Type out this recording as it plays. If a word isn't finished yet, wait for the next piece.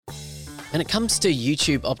When it comes to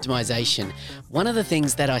YouTube optimization, one of the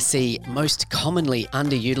things that I see most commonly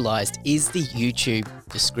underutilized is the YouTube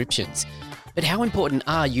descriptions. But how important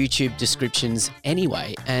are YouTube descriptions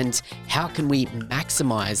anyway? And how can we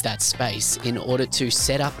maximize that space in order to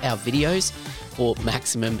set up our videos for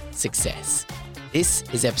maximum success? This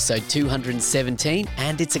is episode 217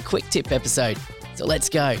 and it's a quick tip episode. So let's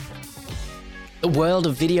go. The world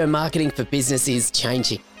of video marketing for business is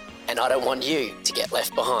changing, and I don't want you to get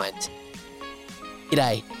left behind.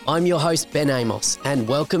 G'day, I'm your host Ben Amos, and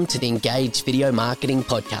welcome to the Engage Video Marketing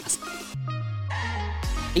Podcast.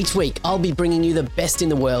 Each week, I'll be bringing you the best in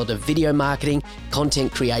the world of video marketing,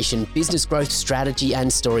 content creation, business growth strategy,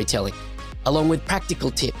 and storytelling, along with practical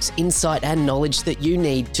tips, insight, and knowledge that you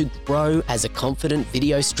need to grow as a confident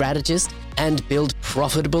video strategist and build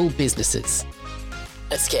profitable businesses.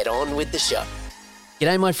 Let's get on with the show.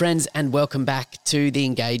 G'day, my friends, and welcome back to the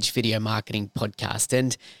Engage Video Marketing Podcast.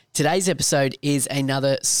 And today's episode is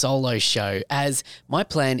another solo show, as my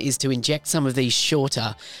plan is to inject some of these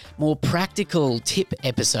shorter, more practical tip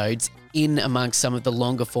episodes in amongst some of the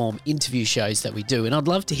longer form interview shows that we do. And I'd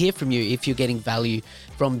love to hear from you if you're getting value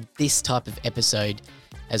from this type of episode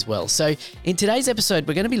as well. So in today's episode,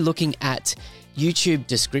 we're going to be looking at YouTube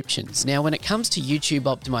descriptions. Now, when it comes to YouTube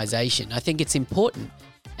optimization, I think it's important,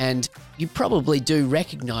 and you probably do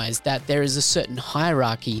recognize that there is a certain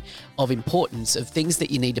hierarchy of importance of things that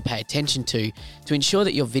you need to pay attention to ensure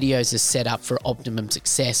that your videos are set up for optimum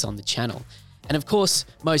success on the channel. And of course,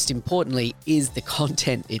 most importantly is the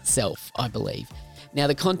content itself, I believe. Now,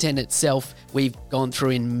 the content itself, we've gone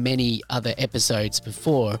through in many other episodes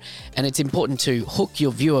before, and it's important to hook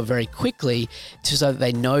your viewer very quickly so that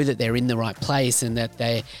they know that they're in the right place and that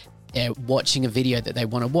they're watching a video that they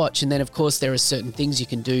want to watch. And then, of course, there are certain things you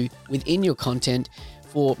can do within your content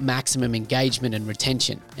for maximum engagement and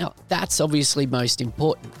retention. Now, that's obviously most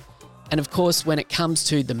important. And of course, when it comes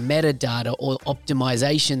to the metadata or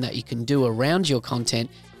optimization that you can do around your content,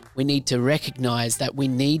 we need to recognize that we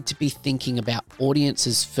need to be thinking about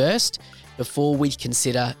audiences first before we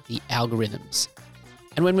consider the algorithms.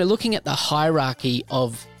 And when we're looking at the hierarchy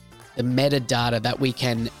of the metadata that we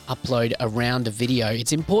can upload around a video,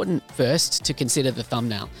 it's important first to consider the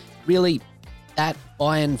thumbnail. Really, that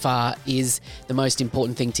by and far is the most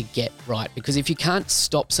important thing to get right, because if you can't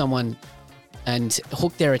stop someone and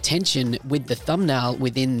hook their attention with the thumbnail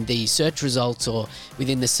within the search results or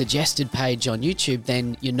within the suggested page on YouTube,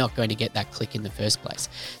 then you're not going to get that click in the first place.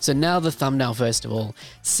 So now the thumbnail first of all.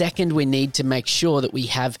 Second, we need to make sure that we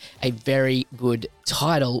have a very good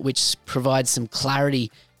title which provides some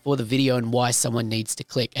clarity for the video and why someone needs to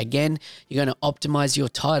click. Again, you're going to optimize your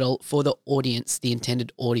title for the audience, the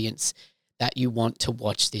intended audience that you want to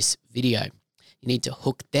watch this video. You need to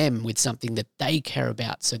hook them with something that they care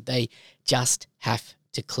about, so they just have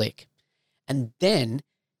to click. And then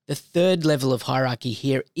the third level of hierarchy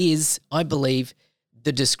here is, I believe,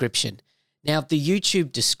 the description. Now, the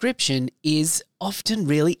YouTube description is often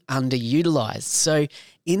really underutilized. So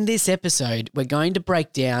in this episode, we're going to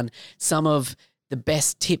break down some of the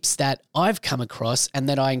best tips that I've come across and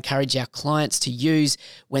that I encourage our clients to use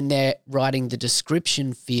when they're writing the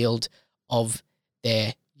description field of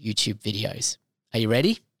their YouTube videos. Are you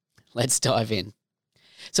ready? Let's dive in.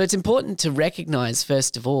 So it's important to recognize,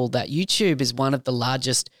 first of all, that YouTube is one of the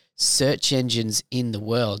largest search engines in the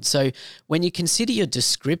world. So when you consider your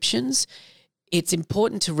descriptions, it's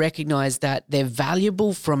important to recognize that they're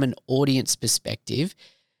valuable from an audience perspective,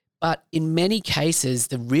 but in many cases,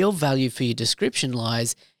 the real value for your description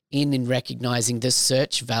lies in recognizing the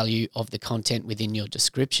search value of the content within your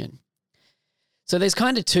description. So there's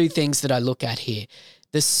kind of two things that I look at here: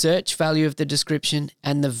 the search value of the description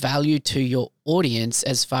and the value to your audience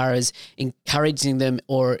as far as encouraging them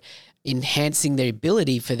or enhancing the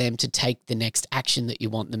ability for them to take the next action that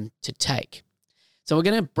you want them to take. So we're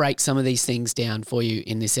going to break some of these things down for you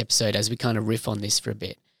in this episode as we kind of riff on this for a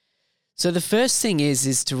bit. So the first thing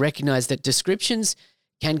is to recognize that descriptions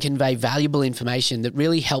can convey valuable information that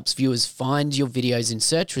really helps viewers find your videos in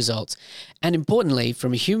search results. And importantly,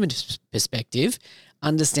 from a human perspective,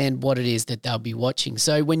 understand what it is that they'll be watching.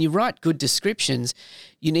 So when you write good descriptions,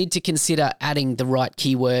 you need to consider adding the right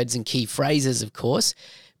keywords and key phrases, of course.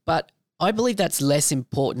 But I believe that's less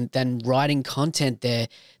important than writing content there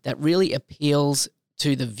that really appeals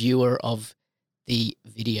to the viewer of the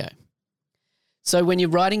video. So when you're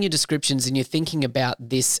writing your descriptions and you're thinking about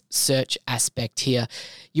this search aspect here,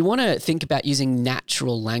 you want to think about using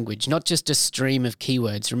natural language, not just a stream of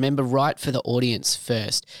keywords. Remember, write for the audience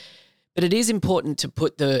first. But it is important to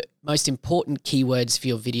put the most important keywords for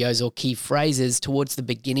your videos or key phrases towards the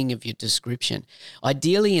beginning of your description,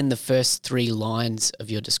 ideally in the first 3 lines of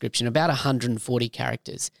your description, about 140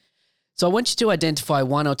 characters. So I want you to identify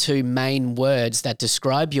 1 or 2 main words that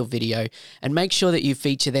describe your video and make sure that you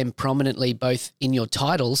feature them prominently both in your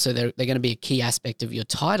title, so they're going to be a key aspect of your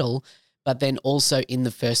title, but then also in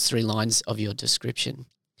the first 3 lines of your description.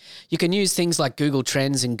 You can use things like Google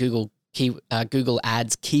Trends and Google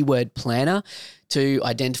Ads Keyword Planner to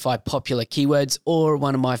identify popular keywords, or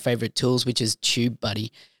one of my favorite tools, which is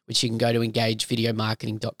TubeBuddy, which you can go to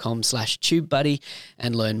engagevideomarketing.com/TubeBuddy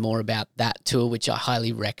and learn more about that tool, which I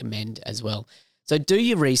highly recommend as well. So do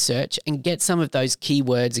your research and get some of those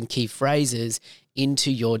keywords and key phrases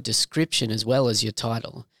into your description as well as your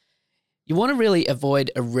title. You want to really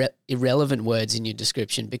avoid irrelevant words in your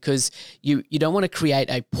description because you don't want to create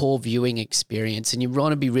a poor viewing experience, and you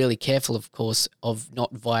want to be really careful, of course, of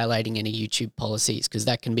not violating any YouTube policies, because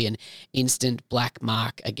that can be an instant black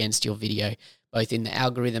mark against your video, both in the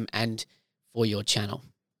algorithm and for your channel.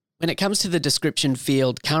 When it comes to the description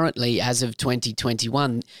field currently, as of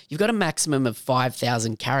 2021, you've got a maximum of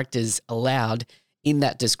 5,000 characters allowed in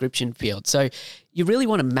that description field. So you really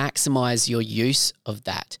want to maximize your use of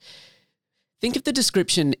that. Think of the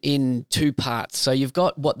description in 2 parts. So you've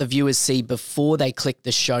got what the viewers see before they click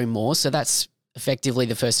the show more. So that's effectively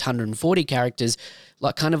the first 140 characters,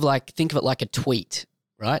 think of it like a tweet,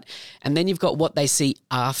 right? And then you've got what they see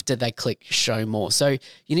after they click show more. So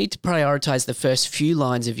you need to prioritize the first few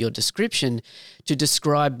lines of your description to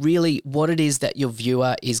describe really what it is that your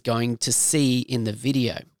viewer is going to see in the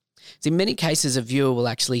video. So in many cases, a viewer will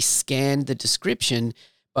actually scan the description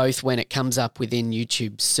both when it comes up within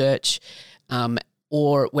YouTube search,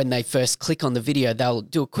 or when they first click on the video, they'll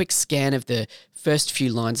do a quick scan of the first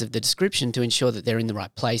few lines of the description to ensure that they're in the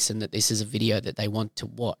right place and that this is a video that they want to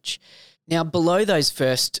watch. Now, below those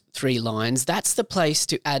first 3 lines, that's the place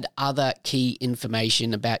to add other key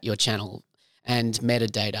information about your channel and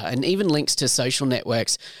metadata, and even links to social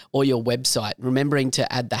networks or your website, remembering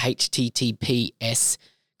to add the HTTPS://,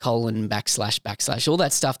 all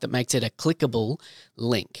that stuff that makes it a clickable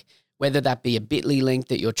link. Whether that be a bit.ly link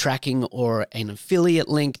that you're tracking or an affiliate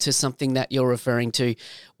link to something that you're referring to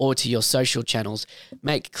or to your social channels,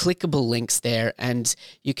 make clickable links there, and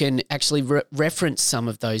you can actually reference some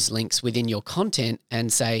of those links within your content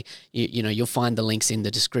and say, you'll find the links in the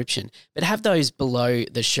description, but have those below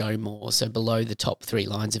the show more, so below the top 3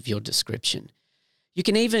 lines of your description. You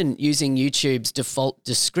can even, using YouTube's default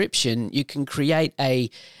description, you can create a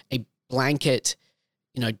blanket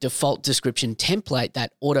default description template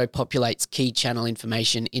that auto-populates key channel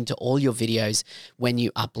information into all your videos when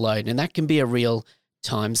you upload. And that can be a real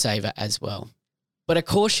time saver as well. But a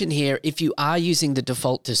caution here, if you are using the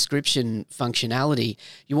default description functionality,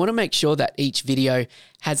 you want to make sure that each video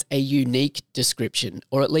has a unique description,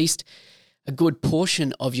 or at least a good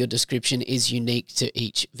portion of your description is unique to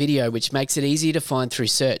each video, which makes it easier to find through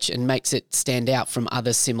search and makes it stand out from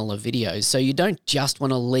other similar videos. So you don't just want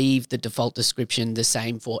to leave the default description the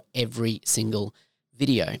same for every single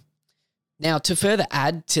video. Now, to further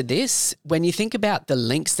add to this, when you think about the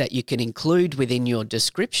links that you can include within your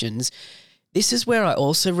descriptions, this is where I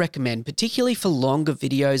also recommend, particularly for longer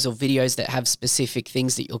videos or videos that have specific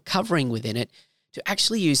things that you're covering within it, to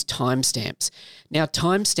actually use timestamps. Now,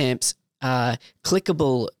 timestamps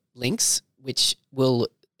clickable links, which will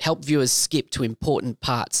help viewers skip to important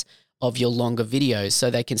parts of your longer videos,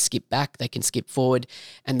 so they can skip back, they can skip forward,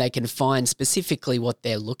 and they can find specifically what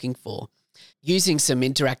they're looking for. Using some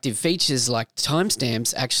interactive features like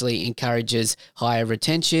timestamps actually encourages higher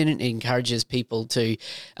retention. It encourages people to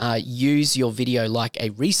use your video like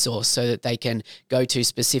a resource so that they can go to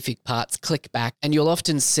specific parts, click back, and you'll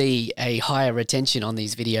often see a higher retention on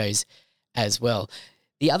these videos as well.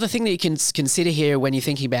 The other thing that you can consider here when you're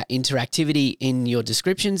thinking about interactivity in your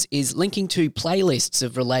descriptions is linking to playlists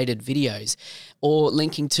of related videos, or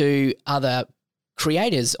linking to other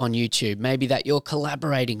creators on YouTube, maybe that you're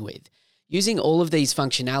collaborating with. Using all of these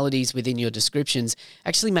functionalities within your descriptions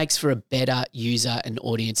actually makes for a better user and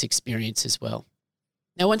audience experience as well.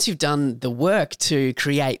 Now, once you've done the work to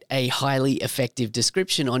create a highly effective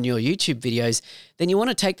description on your YouTube videos, then you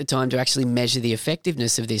want to take the time to actually measure the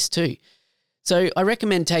effectiveness of this too. So I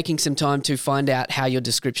recommend taking some time to find out how your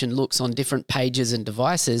description looks on different pages and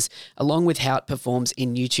devices, along with how it performs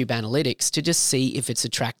in YouTube Analytics, to just see if it's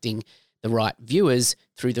attracting the right viewers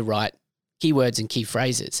through the right keywords and key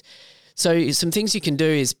phrases. So some things you can do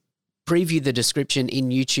is preview the description in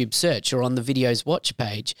YouTube search or on the video's watch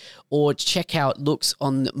page, or check how it looks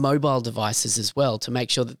on mobile devices as well to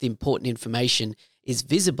make sure that the important information is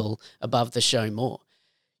visible above the show more.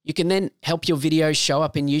 You can then help your video show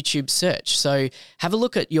up in YouTube search. So have a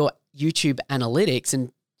look at your YouTube analytics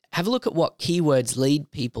and have a look at what keywords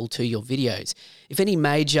lead people to your videos. If any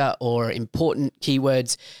major or important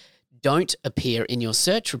keywords don't appear in your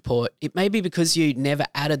search report, it may be because you never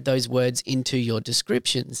added those words into your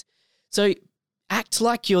descriptions. So act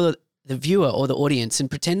like you're the viewer or the audience and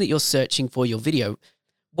pretend that you're searching for your video.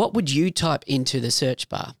 What would you type into the search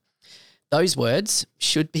bar? Those words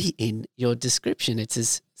should be in your description. It's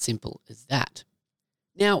as simple as that.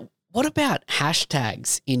 Now, what about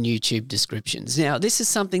hashtags in YouTube descriptions? Now, this is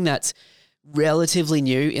something that's relatively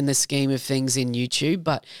new in the scheme of things in YouTube,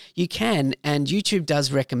 but you can, and YouTube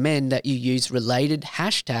does recommend that you use related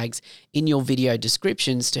hashtags in your video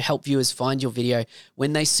descriptions to help viewers find your video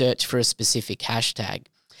when they search for a specific hashtag.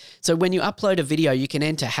 So when you upload a video, you can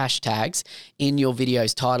enter hashtags in your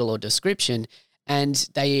video's title or description, and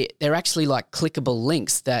they're actually like clickable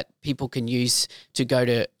links that people can use to go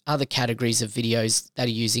to other categories of videos that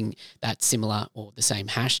are using that similar or the same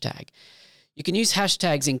hashtag. You can use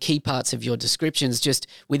hashtags in key parts of your descriptions just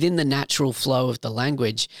within the natural flow of the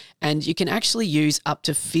language, and you can actually use up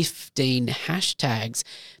to 15 hashtags,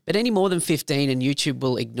 but any more than 15 and YouTube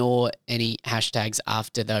will ignore any hashtags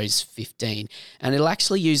after those 15, and it'll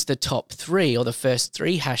actually use the top 3 or the first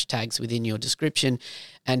 3 hashtags within your description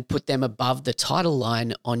and put them above the title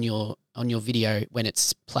line on your video when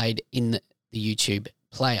it's played in the YouTube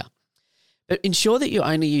player. But ensure that you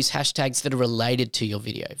only use hashtags that are related to your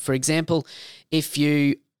video. For example, if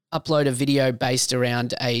you upload a video based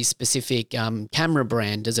around a specific camera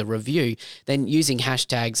brand as a review, then using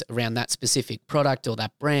hashtags around that specific product or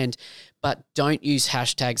that brand, but don't use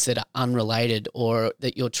hashtags that are unrelated or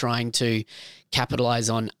that you're trying to capitalize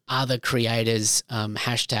on other creators'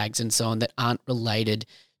 hashtags and so on that aren't related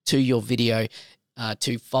to your video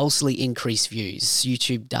to falsely increase views.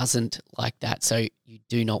 YouTube doesn't like that, so you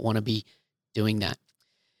do not want to be doing that.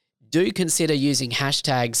 Do consider using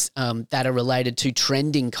hashtags that are related to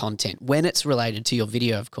trending content when it's related to your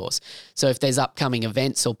video, of course. So if there's upcoming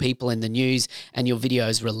events or people in the news and your video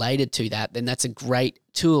is related to that, then that's a great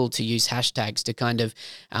tool to use hashtags to kind of,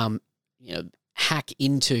 hack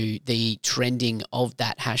into the trending of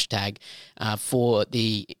that hashtag for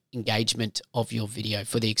the engagement of your video,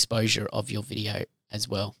 for the exposure of your video as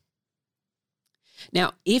well.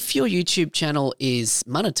 Now, if your YouTube channel is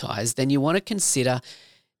monetized, then you want to consider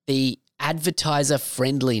the advertiser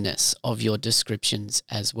friendliness of your descriptions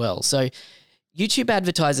as well. So YouTube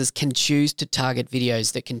advertisers can choose to target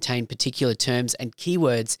videos that contain particular terms and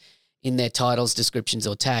keywords in their titles, descriptions,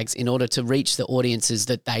 or tags in order to reach the audiences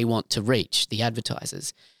that they want to reach, the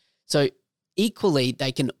advertisers. So equally,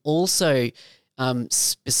 they can also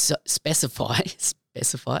specify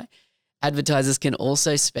advertisers can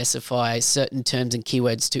also specify certain terms and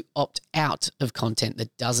keywords to opt out of content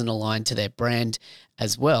that doesn't align to their brand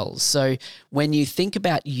as well. So when you think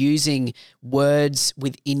about using words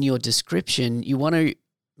within your description, you want to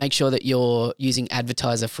make sure that you're using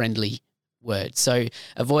advertiser-friendly words. So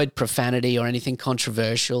avoid profanity or anything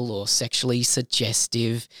controversial or sexually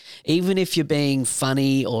suggestive. Even if you're being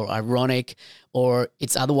funny or ironic or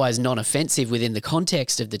it's otherwise non-offensive within the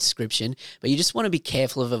context of the description, but you just want to be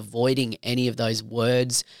careful of avoiding any of those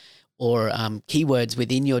words or keywords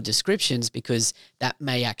within your descriptions, because that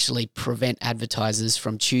may actually prevent advertisers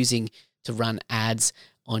from choosing to run ads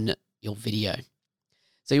on your video.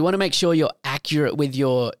 So you want to make sure you're accurate with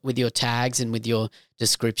your tags and with your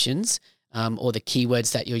descriptions, or the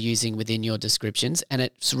keywords that you're using within your descriptions, and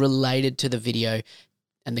it's related to the video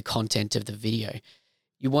and the content of the video.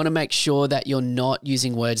 You want to make sure that you're not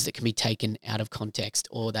using words that can be taken out of context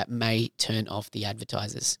or that may turn off the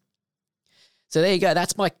advertisers. So there you go.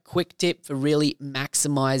 That's my quick tip for really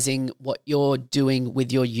maximizing what you're doing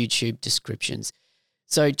with your YouTube descriptions.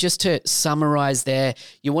 So just to summarize there,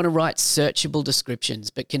 you want to write searchable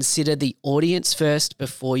descriptions, but consider the audience first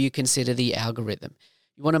before you consider the algorithm.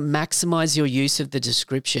 You want to maximize your use of the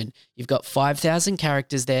description. You've got 5,000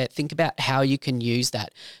 characters there. Think about how you can use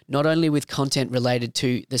that, not only with content related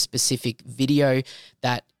to the specific video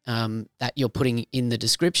that you're putting in the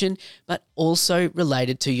description, but also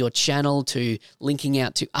related to your channel, to linking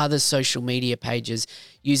out to other social media pages,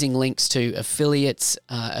 using links to affiliates,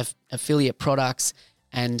 affiliate products,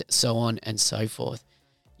 and so on and so forth.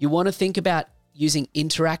 You want to think about using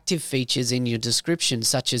interactive features in your description,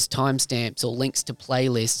 such as timestamps or links to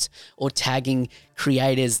playlists or tagging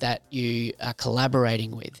creators that you are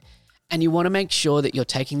collaborating with. And you want to make sure that you're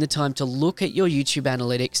taking the time to look at your YouTube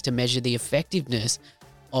analytics to measure the effectiveness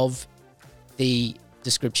of the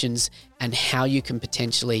descriptions and how you can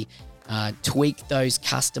potentially tweak those,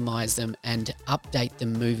 customize them, and update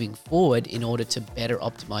them moving forward in order to better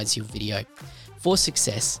optimize your video for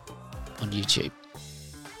success on YouTube.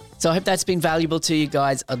 So I hope that's been valuable to you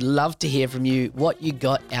guys. I'd love to hear from you what you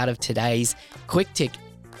got out of today's quick tip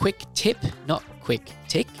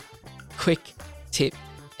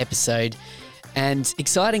episode. And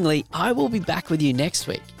excitingly, I will be back with you next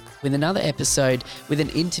week with another episode with an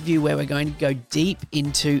interview where we're going to go deep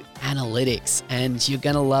into analytics. And you're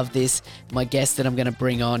going to love this. My guest that I'm going to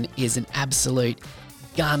bring on is an absolute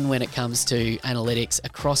gun when it comes to analytics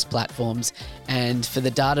across platforms. And for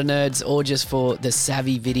the data nerds or just for the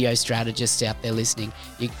savvy video strategists out there listening,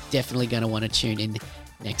 you're definitely going to want to tune in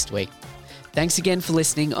next week. Thanks again for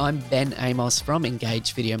listening. I'm Ben Amos from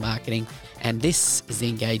Engage Video Marketing, and this is the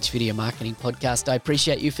Engage Video Marketing Podcast. I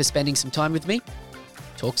appreciate you for spending some time with me.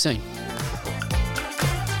 Talk soon.